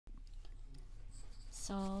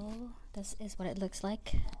So this is what it looks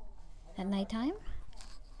like at nighttime.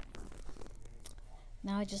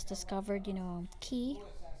 Now I just discovered, you know, key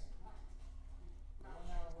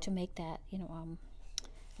to make that, you know,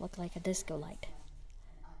 look like a disco light.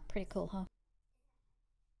 Pretty cool, huh?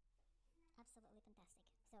 Absolutely fantastic.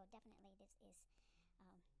 So definitely this is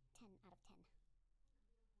 10 out of 10.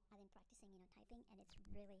 I've been practicing, you know, typing, and it's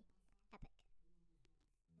really epic.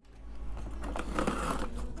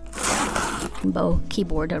 Bow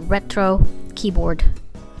keyboard, a retro keyboard.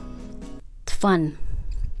 It's fun.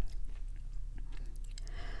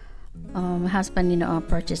 My husband, you know,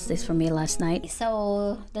 purchased this for me last night.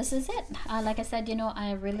 So this is it. Like I said, you know,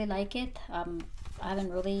 I really like it. I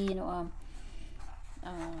haven't really, you know,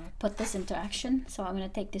 put this into action. So I'm gonna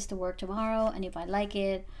take this to work tomorrow, and if I like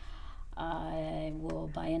it, I will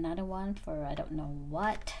buy another one for I don't know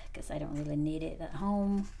what, because I don't really need it at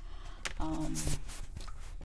home.